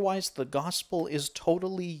 Otherwise, the gospel is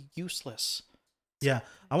totally useless. Yeah,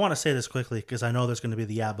 I want to say this quickly because I know there's going to be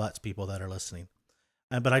the yeah buts people that are listening.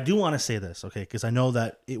 But I do want to say this, okay, because I know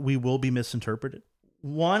that we will be misinterpreted.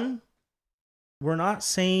 One, we're not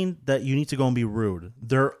saying that you need to go and be rude.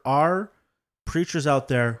 There are preachers out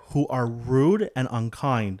there who are rude and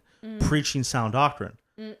unkind preaching sound doctrine.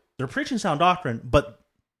 They're preaching sound doctrine, but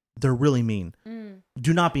they're really mean.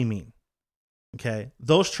 Do not be mean, okay?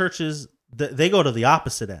 Those churches, they go to the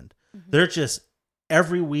opposite end. They're just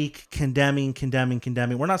every week condemning.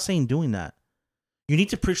 We're not saying doing that. You need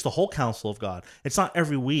to preach the whole counsel of God. It's not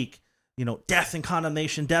every week, death and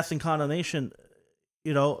condemnation.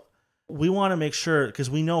 We want to make sure, because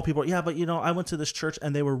we know people, but I went to this church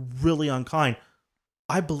and they were really unkind.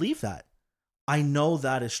 I believe that. I know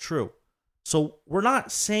that is true. So we're not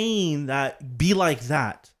saying that be like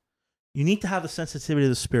that. You need to have the sensitivity of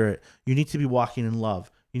the Spirit. You need to be walking in love.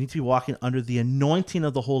 You need to be walking under the anointing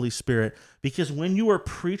of the Holy Spirit, because when you are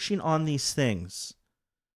preaching on these things,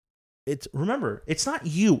 remember, it's not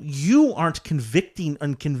you. You aren't convicting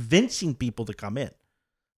and convincing people to come in.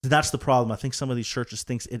 That's the problem. I think some of these churches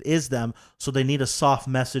think it is them, so they need a soft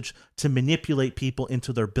message to manipulate people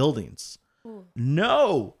into their buildings.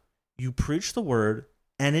 No, you preach the word,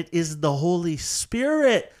 and it is the Holy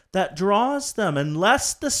Spirit that draws them.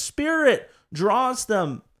 Unless the Spirit draws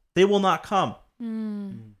them, they will not come.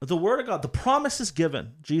 The word of God, the promise is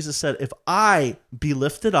given. Jesus said, if I be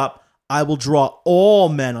lifted up, I will draw all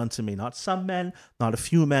men unto me. Not some men, not a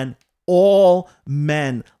few men, all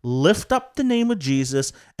men. Lift up the name of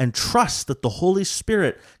Jesus and trust that the Holy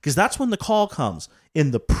Spirit, because that's when the call comes. In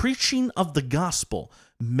the preaching of the gospel,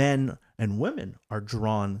 men and women are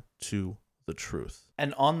drawn to the truth.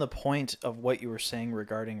 And on the point of what you were saying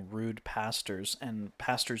regarding rude pastors and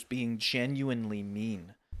pastors being genuinely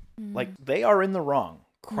mean, like, they are in the wrong.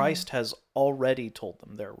 Christ has already told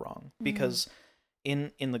them they're wrong. Because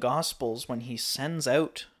in the Gospels, when he sends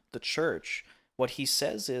out the church, what he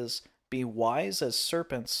says is, be wise as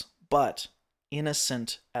serpents, but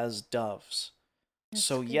innocent as doves.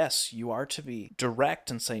 So yes, you are to be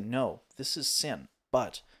direct and say, no, this is sin,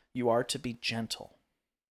 but you are to be gentle.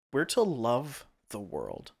 We're to love the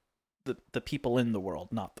world, the people in the world,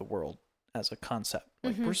 not the world as a concept.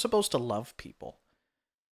 Like, we're supposed to love people.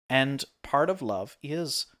 And part of love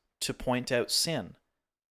is to point out sin.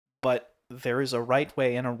 But there is a right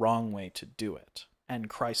way and a wrong way to do it. And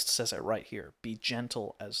Christ says it right here. Be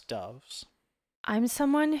gentle as doves. I'm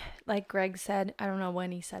someone, like Greg said, I don't know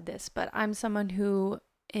when he said this, but I'm someone who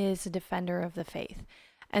is a defender of the faith.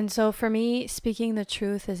 And so for me, speaking the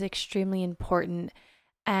truth is extremely important.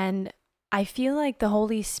 And I feel like the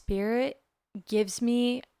Holy Spirit gives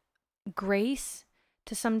me grace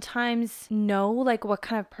to sometimes know like what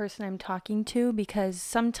kind of person I'm talking to, because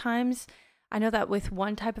sometimes I know that with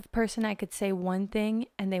one type of person I could say one thing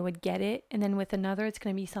and they would get it, and then with another it's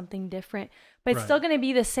going to be something different, but it's still going to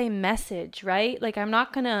be the same message, right? Like, I'm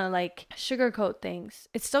not going to like sugarcoat things.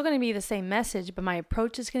 It's still going to be the same message, but my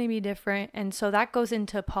approach is going to be different. And so that goes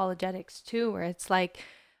into apologetics too, where it's like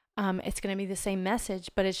it's going to be the same message,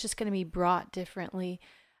 but it's just going to be brought differently.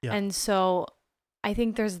 And so I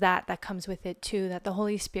think there's that comes with it too, that the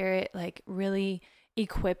Holy Spirit like really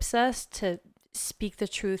equips us to speak the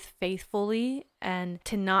truth faithfully and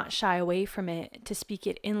to not shy away from it, to speak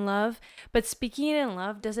it in love. But speaking it in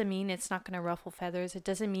love doesn't mean it's not going to ruffle feathers. It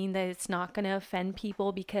doesn't mean that it's not going to offend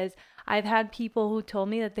people, because I've had people who told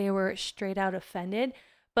me that they were straight out offended,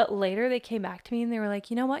 but later they came back to me and they were like,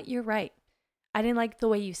 you know what, you're right. I didn't like the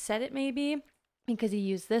way you said it maybe because you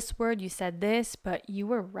used this word, you said this, but you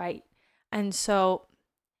were right. And so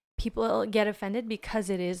people get offended because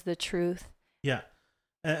it is the truth. Yeah.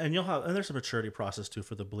 And you'll have, and there's a maturity process too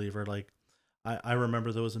for the believer. Like I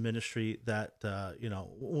remember there was a ministry that,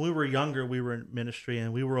 when we were younger, we were in ministry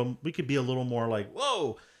and we could be a little more like,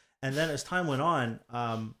 whoa. And then as time went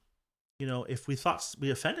on, if we thought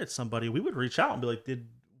we offended somebody, we would reach out and be like,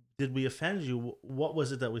 did we offend you? What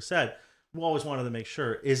was it that we said? We always wanted to make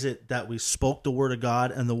sure, is it that we spoke the word of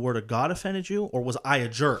God and the word of God offended you, or was I a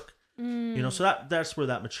jerk? So that's where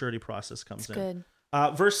that maturity process comes in. Good.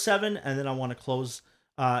 Verse 7, and then I want to close.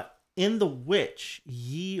 In the which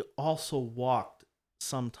ye also walked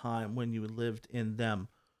sometime when you lived in them.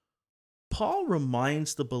 Paul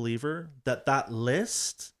reminds the believer that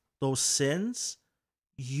list, those sins,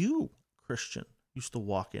 you, Christian, used to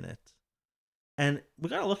walk in it. And we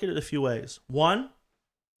got to look at it a few ways. One,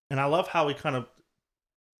 and I love how he kind of, I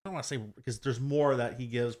don't want to say, because there's more that he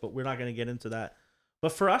gives, but we're not going to get into that.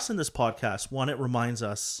 But for us in this podcast, one, it reminds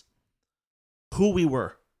us who we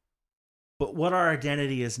were, but what our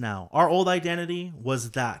identity is now. Our old identity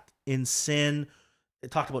was that in sin. It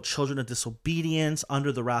talked about children of disobedience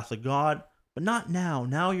under the wrath of God, but not now.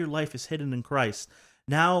 Now your life is hidden in Christ.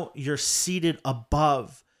 Now you're seated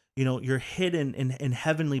above. You're hidden in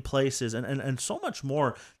heavenly places and so much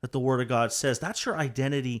more that the Word of God says. That's your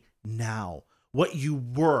identity now. What you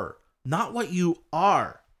were, not what you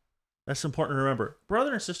are. That's important to remember.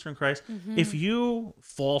 Brother and sister in Christ, if you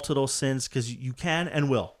fall to those sins, because you can and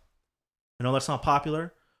will. I know that's not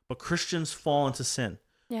popular, but Christians fall into sin.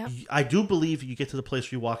 Yeah. I do believe you get to the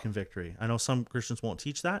place where you walk in victory. I know some Christians won't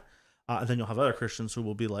teach that. And then you'll have other Christians who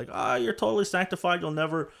will be like, you're totally sanctified. You'll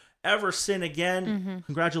never, ever sin again.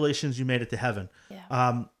 Congratulations, you made it to heaven.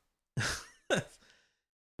 Yeah.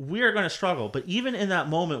 We are going to struggle. But even in that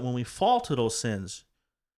moment when we fall to those sins,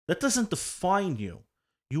 that doesn't define you.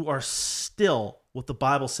 You are still what the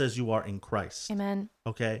Bible says you are in Christ. Amen.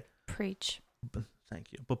 Okay? Preach.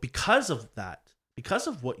 Thank you. But because of that, because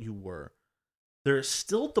of what you were, there is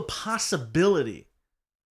still the possibility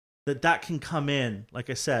that can come in, like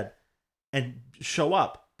I said, and show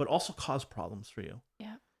up, but also cause problems for you.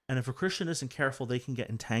 Yeah. And if a Christian isn't careful, they can get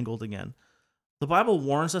entangled again. The Bible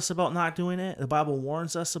warns us about not doing it. The Bible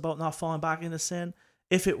warns us about not falling back into sin.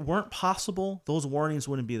 If it weren't possible, those warnings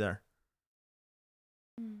wouldn't be there.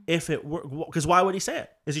 If it were, because why would he say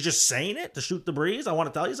it? Is he just saying it to shoot the breeze? I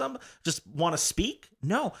want to tell you something. Just want to speak?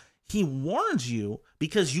 No, he warns you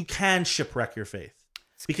because you can shipwreck your faith,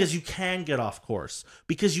 because you can get off course,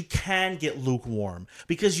 because you can get lukewarm,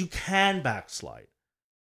 because you can backslide.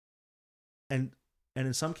 And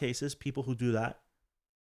in some cases, people who do that,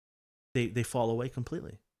 they fall away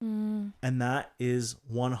completely. And that is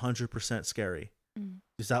 100% scary.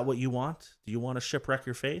 Is that what you want? Do you want to shipwreck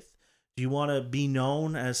your faith? Do you want to be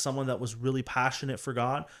known as someone that was really passionate for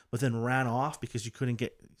God, but then ran off because you couldn't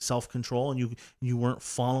get self-control and you weren't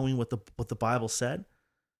following what the Bible said?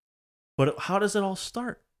 But how does it all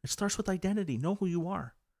start? It starts with identity. Know who you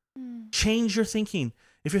are. Change your thinking.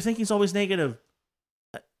 If your thinking is always negative,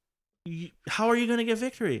 how are you going to get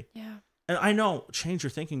victory? Yeah. And I know, change your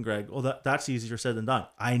thinking, Greg. Well, that's easier said than done.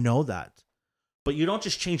 I know that. But you don't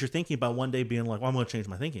just change your thinking by one day being like, well, I'm going to change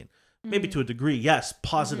my thinking. Maybe to a degree, yes,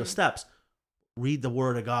 positive steps. Read the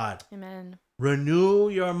Word of God. Amen. Renew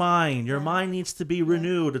your mind. Your mind needs to be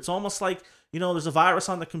renewed. It's almost like, there's a virus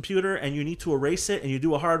on the computer and you need to erase it and you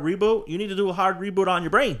do a hard reboot. You need to do a hard reboot on your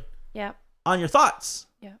brain. Yeah. On your thoughts.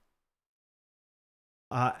 Yeah.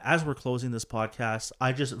 As we're closing this podcast,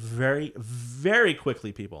 I just very, very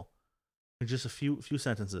quickly, people, in just a few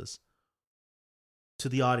sentences, to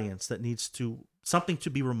the audience that needs something to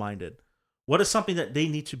be reminded. What is something that they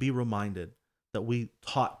need to be reminded that we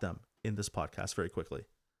taught them in this podcast very quickly?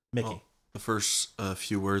 Mickey. Well, the first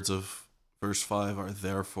few words of verse 5 are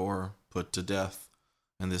therefore put to death.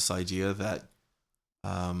 And this idea that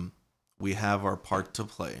we have our part to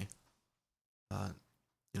play.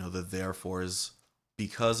 The therefore is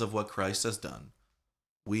because of what Christ has done.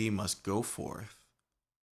 We must go forth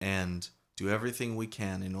and do everything we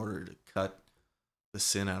can in order to cut the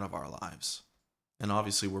sin out of our lives. And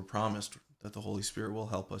obviously we're promised that the Holy Spirit will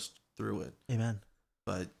help us through it. Amen.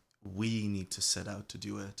 But we need to set out to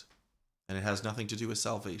do it. And it has nothing to do with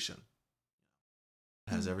salvation.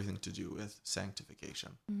 It has everything to do with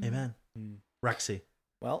sanctification. Amen. Rexy.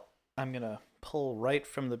 Well, I'm going to pull right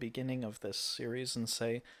from the beginning of this series and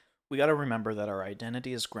say, we got to remember that our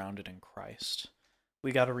identity is grounded in Christ.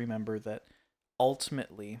 We got to remember that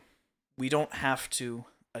ultimately we don't have to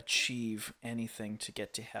achieve anything to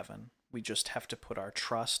get to heaven. We just have to put our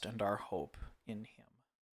trust and our hope in him.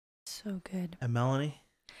 So good. And Melanie?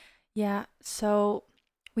 Yeah, so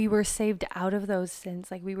we were saved out of those sins,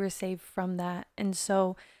 like we were saved from that. And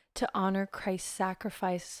so to honor Christ's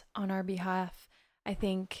sacrifice on our behalf, I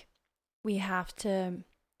think we have to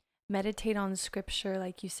meditate on scripture,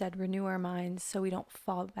 like you said, renew our minds so we don't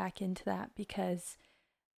fall back into that, because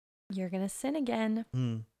you're going to sin again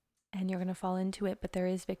and you're going to fall into it, but there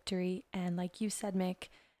is victory. And like you said, Mick,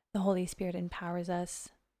 the Holy Spirit empowers us.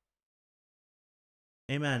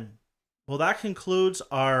 Amen. Well, that concludes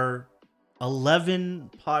our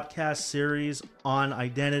 11 podcast series on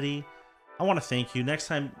identity. I want to thank you. Next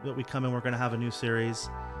time that we come in, we're going to have a new series.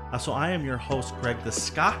 So I am your host, Greg the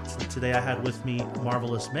Scott. Today I had with me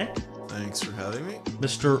Marvelous Mick. Thanks for having me.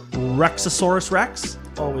 Mr. Rexosaurus Rex.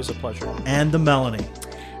 Always a pleasure. And the Melanie.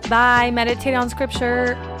 Bye. Meditate on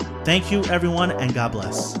scripture. Thank you, everyone, and God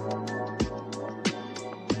bless.